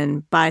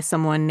Cleveland by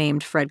someone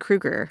named Fred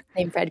Krueger.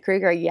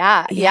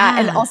 Yeah.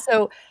 And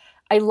also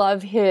I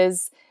love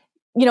his,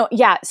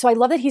 so I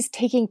love that he's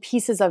taking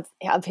pieces of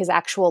his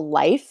actual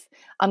life,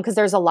 because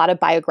there's a lot of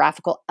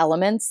biographical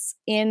elements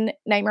in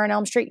Nightmare on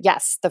Elm Street.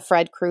 Yes, the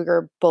Fred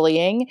Krueger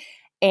bullying.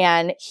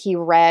 And he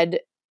read,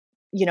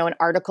 an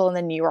article in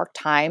the New York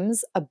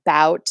Times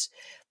about,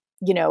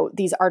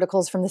 these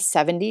articles from the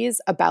 70s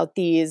about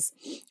these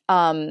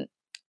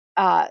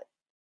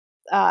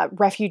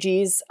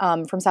refugees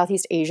from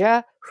Southeast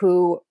Asia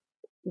who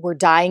were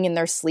dying in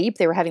their sleep.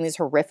 They were having these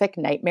horrific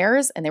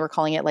nightmares, and they were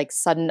calling it like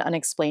sudden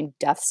unexplained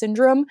death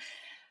syndrome,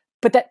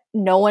 but that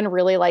no one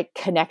really like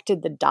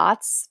connected the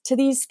dots to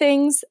these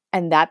things,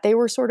 and that they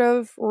were sort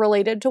of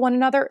related to one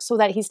another. So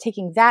that he's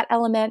taking that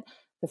element,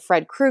 the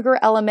Fred Krueger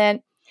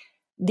element,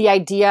 the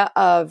idea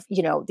of,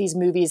 these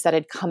movies that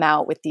had come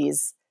out with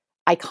these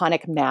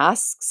iconic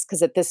masks.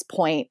 Because at this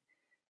point,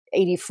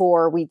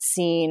 84, we'd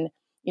seen,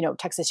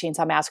 Texas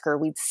Chainsaw Massacre.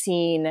 We'd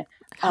seen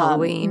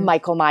Halloween.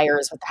 Michael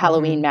Myers with the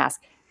Halloween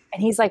mask.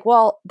 And he's like,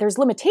 well, there's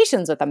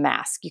limitations with a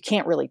mask. You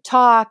can't really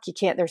talk.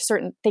 There's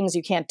certain things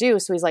you can't do.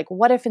 So he's like,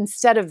 what if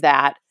instead of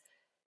that,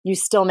 you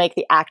still make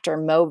the actor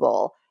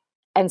mobile?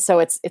 And so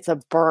it's a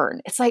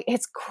burn. It's like,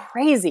 it's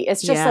crazy.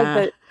 It's just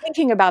like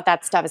thinking about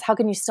that stuff is how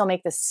can you still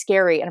make this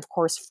scary? And of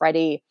course,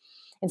 Freddy,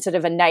 instead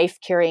of a knife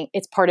carrying,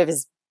 it's part of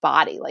his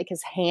body. Like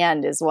his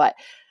hand is what,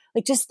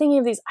 like just thinking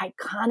of these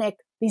iconic,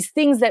 these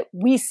things that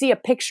we see a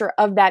picture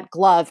of that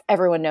glove,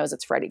 everyone knows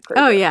it's Freddy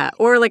Krueger. Oh yeah.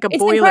 Or like a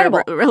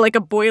boiler, or like a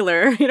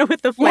boiler,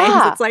 with the flames.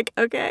 Yeah. It's like,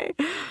 okay.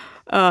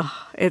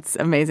 Oh, it's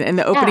amazing. And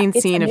the opening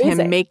scene of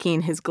him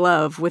making his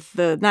glove with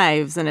the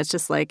knives. And it's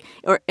just like,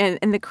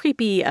 and the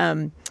creepy,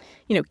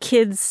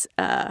 kids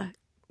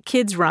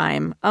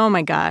rhyme. Oh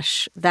my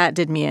gosh. That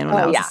did me in when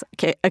I was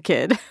a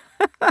kid.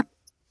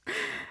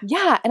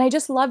 Yeah. And I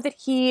just love that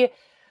he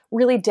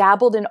really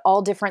dabbled in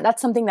all different,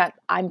 that's something that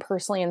I'm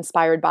personally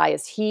inspired by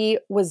is he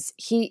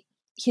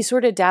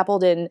sort of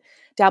dabbled in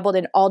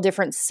all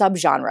different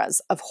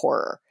subgenres of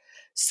horror.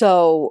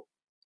 So,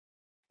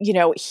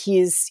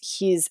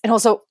 he's, and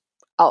also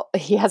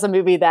he has a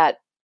movie that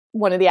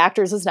one of the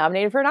actors was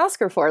nominated for an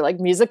Oscar for, like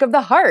Music of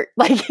the Heart.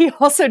 Like he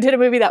also did a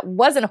movie that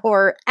wasn't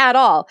horror at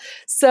all.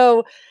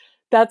 So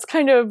that's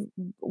kind of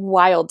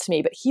wild to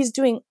me, but he's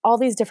doing all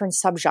these different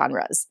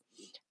subgenres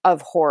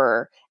of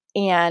horror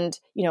and,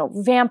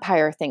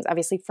 vampire things,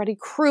 obviously Freddy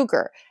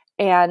Krueger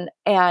and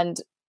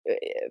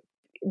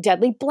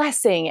Deadly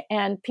Blessing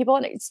and People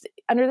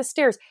Under the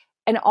Stairs.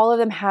 And all of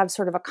them have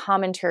sort of a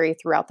commentary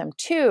throughout them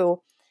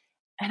too.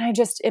 And I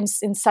just am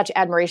in such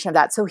admiration of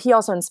that. So he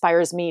also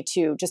inspires me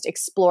to just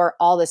explore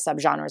all the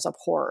subgenres of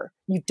horror.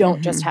 You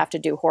don't just have to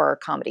do horror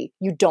comedy.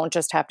 You don't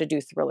just have to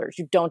do thrillers.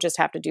 You don't just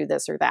have to do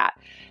this or that.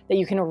 That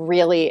you can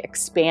really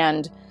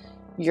expand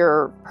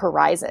your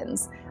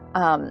horizons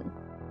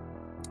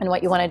and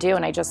what you want to do.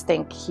 And I just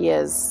think he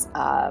is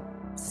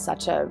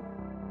such a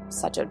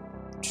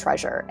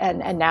treasure.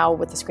 And now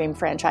with the Scream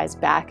franchise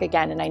back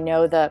again, and I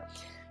know the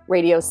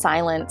Radio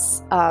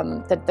Silence,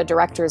 the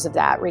directors of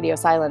that, Radio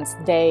Silence,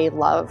 they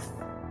love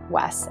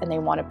Wes and they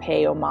want to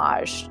pay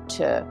homage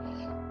to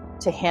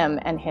him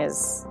and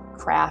his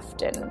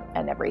craft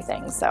and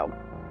everything. So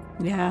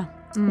yeah.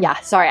 Yeah,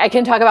 sorry, I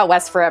can talk about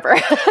Wes forever.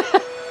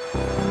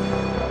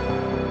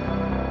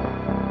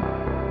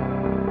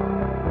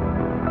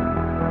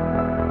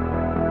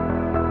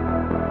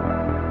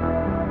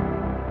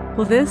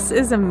 Well, this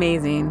is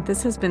amazing.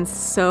 This has been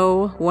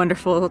so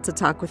wonderful to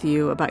talk with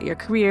you about your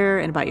career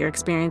and about your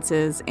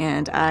experiences,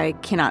 and I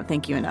cannot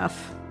thank you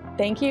enough.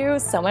 Thank you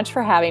so much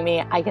for having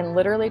me. I can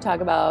literally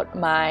talk about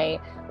my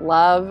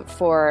love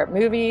for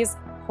movies,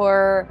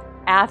 horror,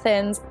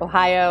 Athens,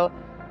 Ohio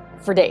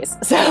for days.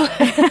 So,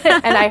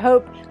 and I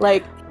hope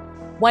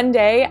one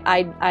day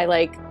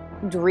I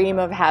dream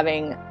of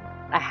having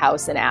a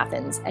house in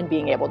Athens and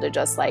being able to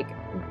just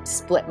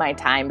split my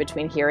time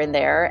between here and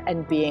there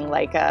and being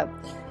like a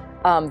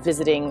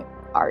visiting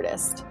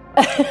artist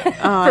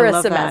for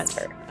a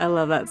semester. I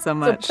love that so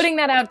much. So putting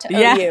that out to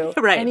OU,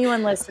 right.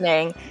 Anyone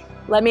listening,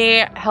 let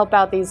me help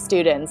out these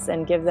students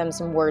and give them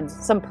some words,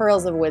 some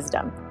pearls of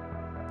wisdom.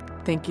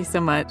 Thank you so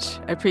much.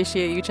 I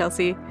appreciate you,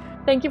 Chelsea.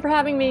 Thank you for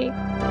having me.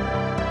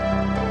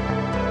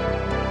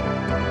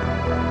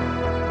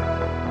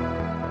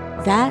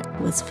 That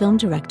was film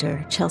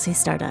director Chelsea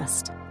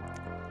Stardust.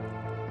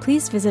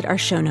 Please visit our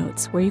show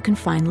notes where you can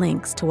find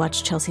links to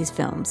watch Chelsea's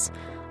films,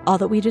 All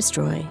That We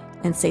Destroy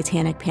and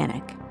Satanic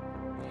Panic.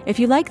 If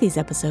you like these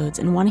episodes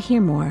and want to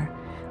hear more,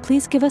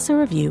 please give us a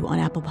review on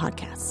Apple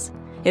Podcasts.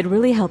 It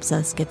really helps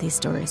us get these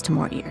stories to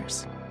more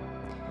ears.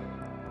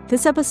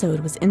 This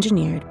episode was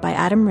engineered by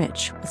Adam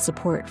Rich with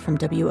support from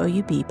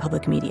WOUB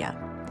Public Media.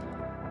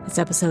 This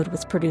episode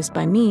was produced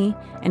by me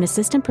and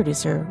assistant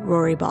producer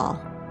Rory Ball.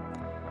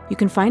 You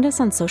can find us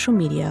on social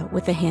media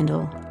with the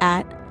handle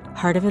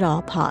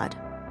 @HeartOfItAllPod.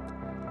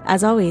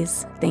 As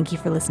always, thank you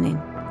for listening.